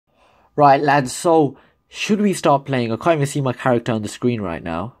Right, lads, so should we start playing? I can't even see my character on the screen right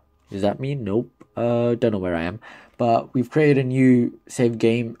now. Is that me? Nope. Don't know where I am. But we've created a new save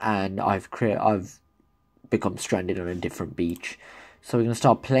game and I've become stranded on a different beach. So we're gonna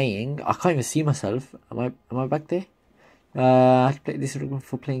start playing. I can't even see myself. Am I back there? I have to play this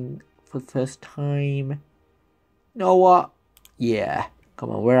for playing for the first time. You know what? Yeah. Come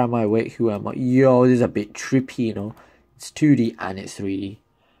on, where am I? Wait, who am I? Yo, this is a bit trippy, you know. It's 2D and it's 3D.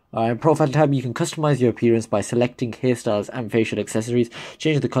 In Profile tab, you can customize your appearance by selecting hairstyles and facial accessories.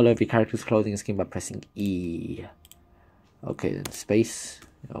 Change the color of your character's clothing and skin by pressing E. Okay, then space.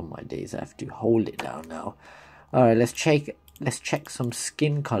 Oh my days, I have to hold it down now. Alright, let's check some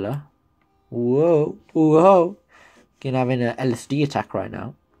skin color. Whoa, whoa. Can having an LSD attack right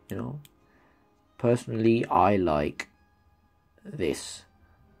now, you know. Personally, I like this.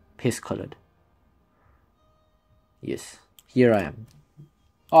 Piss colored. Yes, here I am.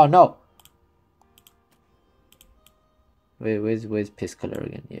 Oh no! Where's piss color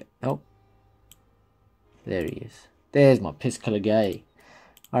again? Yeah. Oh. There he is. There's my piss color guy.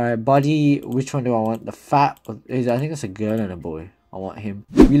 Alright, body. Which one do I want? The fat. I think it's a girl and a boy. I want him.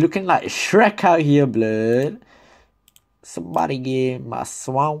 We looking like Shrek out here, blood. Somebody get my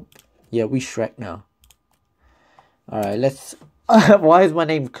swamp. Yeah, we Shrek now. Alright, let's. Why is my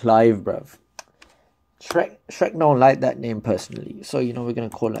name Clive, bruv? Shrek don't like that name personally, so you know we're gonna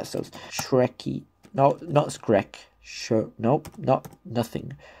call ourselves Shreky. No, not Shrek. Nope,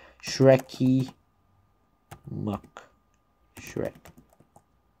 nothing. Shreky Muck Shrek.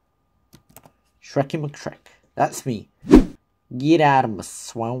 Shreky McShrek. That's me. Get out of my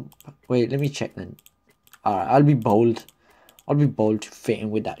swamp. Wait, let me check then. Alright, I'll be bold. I'll be bold to fit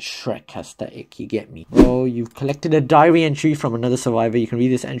in with that Shrek aesthetic, you get me. Oh, you've collected a diary entry from another survivor. You can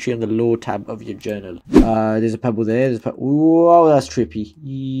read this entry on the lore tab of your journal. There's a pebble there. There's a pebble. Whoa, that's trippy.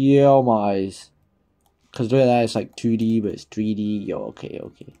 Yo, my eyes. Because look at that, it's like 2D, but it's 3D. Yo, okay.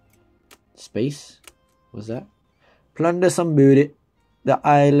 Space? What's that? Plunder some booty. The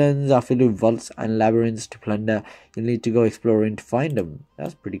islands are filled with vaults and labyrinths to plunder. You'll need to go exploring to find them.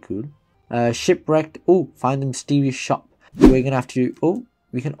 That's pretty cool. Shipwrecked. Oh, find the mysterious shop. We're gonna have to. Oh,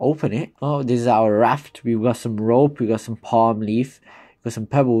 we can open it. Oh, this is our raft. We've got some rope. We got some palm leaf. We got some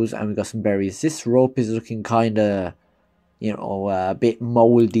pebbles, and we got some berries. This rope is looking kind of, you know, a bit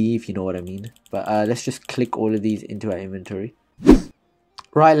moldy, if you know what I mean. But let's just click all of these into our inventory.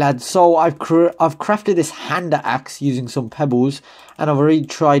 Right, lads. So I've crafted this hand axe using some pebbles, and I've already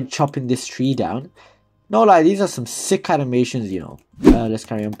tried chopping this tree down. No, like these are some sick animations, you know. Let's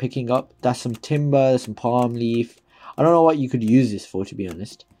carry on picking up. That's some timber. Some palm leaf. I don't know what you could use this for, to be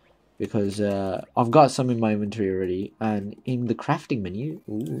honest, because I've got some in my inventory already, and in the crafting menu.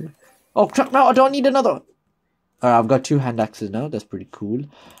 Ooh. Oh crap! No, I don't need another. Alright, I've got 2 hand axes now. That's pretty cool.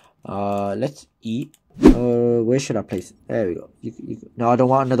 Let's eat. Where should I place it? There we go. No, I don't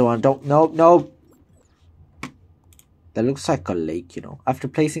want another one. No. That looks like a lake, you know. After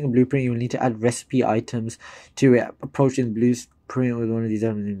placing a blueprint, you will need to add recipe items to it. Approaching the blueprint with one of these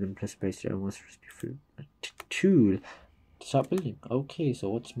items and plus place your almost recipe food. Tool. Start building. Okay, so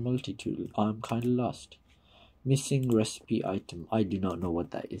what's multi-tool? I'm kind of lost. Missing recipe item. I do not know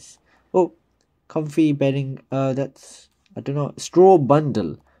what that is. Oh, comfy bedding. That's, I don't know. Straw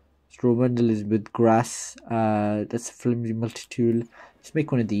bundle. Straw bundle is with grass. That's a flimsy multi-tool. Let's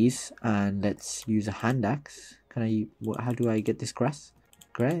make one of these and let's use a hand axe. Can I? How do I get this grass?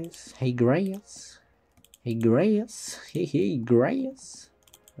 Grass. Hey grass. Hey grass. Hey grass.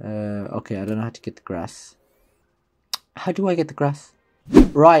 Okay, I don't know how to get the grass. How do I get the grass?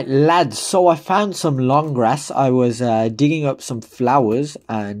 Right, lads, so I found some long grass. I was digging up some flowers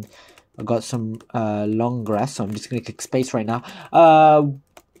and I got some long grass, so I'm just gonna click space right now.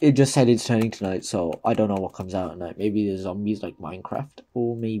 It just said it's turning to night, so I don't know what comes out at night. Maybe there's zombies like Minecraft,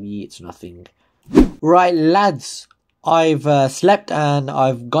 or maybe it's nothing. Right, lads, I've slept and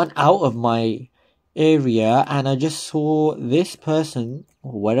I've gone out of my area and I just saw this person,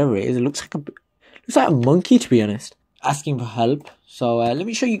 or whatever it is. It looks like a monkey, to be honest, asking for help. So let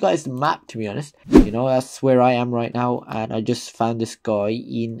me show you guys the map, to be honest. You know, that's where I am right now, and I just found this guy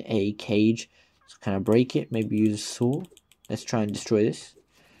in a cage. So can I break it? Maybe use a saw. Let's try and destroy this.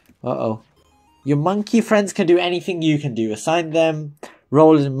 Uh-oh. Your monkey friends can do anything you can do. Assign them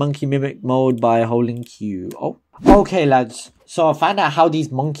roles in monkey mimic mode by holding Q. Oh, okay, lads. So I found out how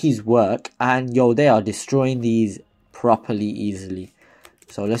these monkeys work, and yo, they are destroying these properly easily.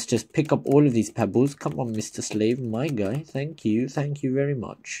 So let's just pick up all of these pebbles. Come on, Mr. Slave, my guy. Thank you very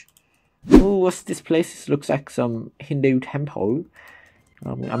much. Oh, what's this place? This looks like some Hindu temple.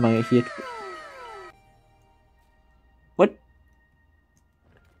 Am I here to... What?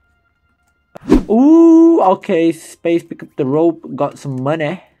 Ooh, okay. Space, pick up the rope. Got some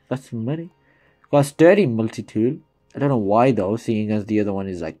money. Got a sturdy multi-tool. I don't know why though, seeing as the other one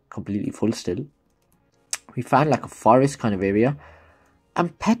is like completely full still. We found like a forest kind of area.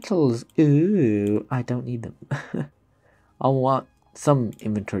 And petals. Ooh, I don't need them. I want some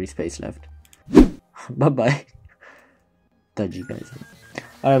inventory space left. Bye-bye. Dodgy guys.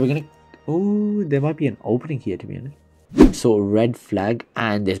 Alright, we're gonna... Oh, there might be an opening here, to be honest. So, red flag,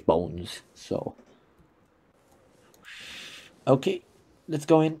 and there's bones. So... Okay, let's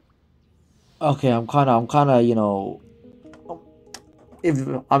go in. Okay, I'm kinda, you know... If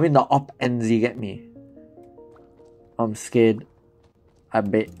I'm in the up ends, you get me? I'm scared a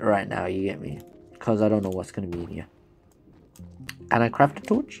bit right now, you get me? Because I don't know what's gonna be in here. Can I craft a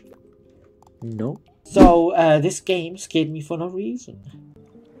torch? No. So, this game scared me for no reason.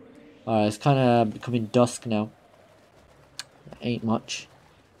 Alright, it's kind of becoming dusk now. Ain't much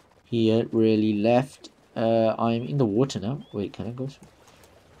here really left. I'm in the water now. Wait, can I go through?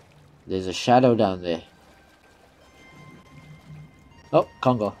 There's a shadow down there. Oh,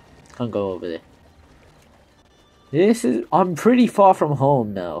 can't go over there. I'm pretty far from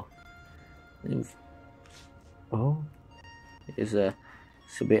home now. Oh, there's a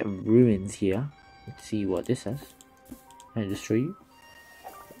bit of ruins here. Let's see what this has. Can I just show you?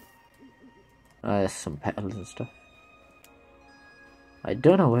 There's some petals and stuff. I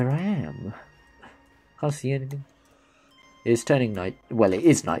don't know where I am. Can't see anything. It's turning night. Well, it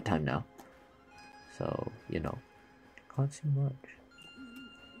is nighttime now. So, you know. Can't see much.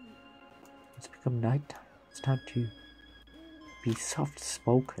 It's become nighttime. It's time to be soft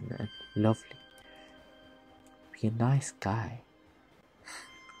spoken and lovely. Be a nice guy.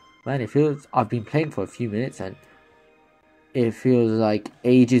 Man, it feels... I've been playing for a few minutes and it feels like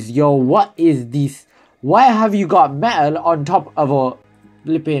ages. Yo, what is this? Why have you got metal on top of a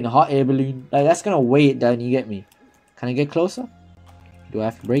flipping hot air balloon? Like, that's gonna weigh it down, you get me? Can I get closer? Do I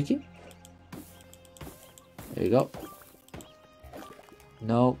have to break it? There you go.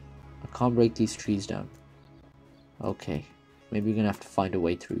 No, I can't break these trees down. Okay, maybe we're gonna have to find a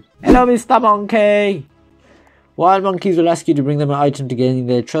way through. Hello, Mr. Monkey! Wild monkeys will ask you to bring them an item to gain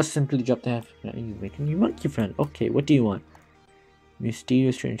their trust. Simply drop the you making me monkey friend. Okay, what do you want?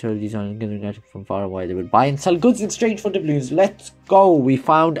 Mysterious strange these islands gathering items from far away. They will buy and sell goods in strange for doubloons. Let's go. We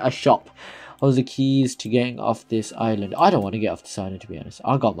found a shop. Those are the keys to getting off this island. I don't want to get off this island, to be honest.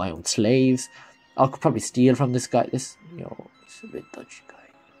 I got my own slaves. I could probably steal from this guy. This, you know, it's a bit dodgy guy.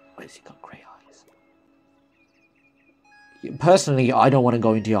 Why has he got grey eyes? Personally, I don't want to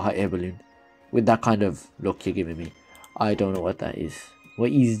go into your hot air balloon with that kind of look you're giving me. I don't know what that is.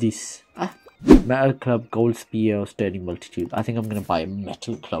 What is this? Ah. Metal club, gold spear, or sturdy multitude. I think I'm going to buy a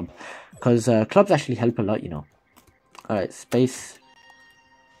metal club. Because clubs actually help a lot, you know. Alright, space.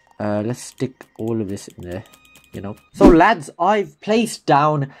 Let's stick all of this in there, you know. So lads, I've placed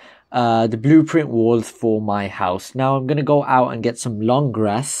down the blueprint walls for my house. Now I'm going to go out and get some long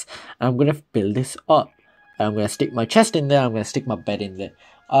grass. And I'm going to build this up. I'm going to stick my chest in there. I'm going to stick my bed in there.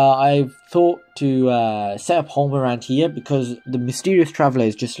 I've thought to set up home around here because the mysterious traveler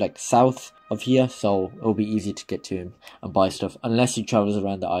is just like south of here, so it'll be easy to get to him and buy stuff unless he travels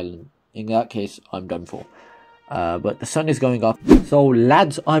around the island. In that case, I'm done for. But the sun is going up. So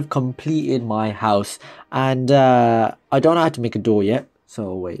lads, I've completed my house and I don't know how to make a door yet.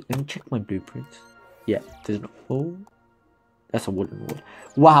 So wait, let me check my blueprints. Yeah, there's no... Oh, that's a wooden wall.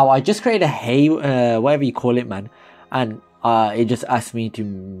 Wow, I just created a hay, whatever you call it, man. And it just asked me to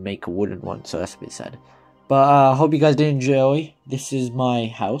make a wooden one, so that's a bit sad. But I hope you guys did enjoy. This is my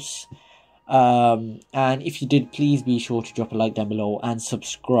house. And if you did, please be sure to drop a like down below and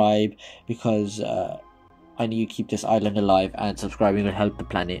subscribe, because I need to keep this island alive, and subscribing will help the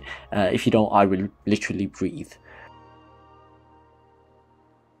planet. If you don't, I will literally breathe.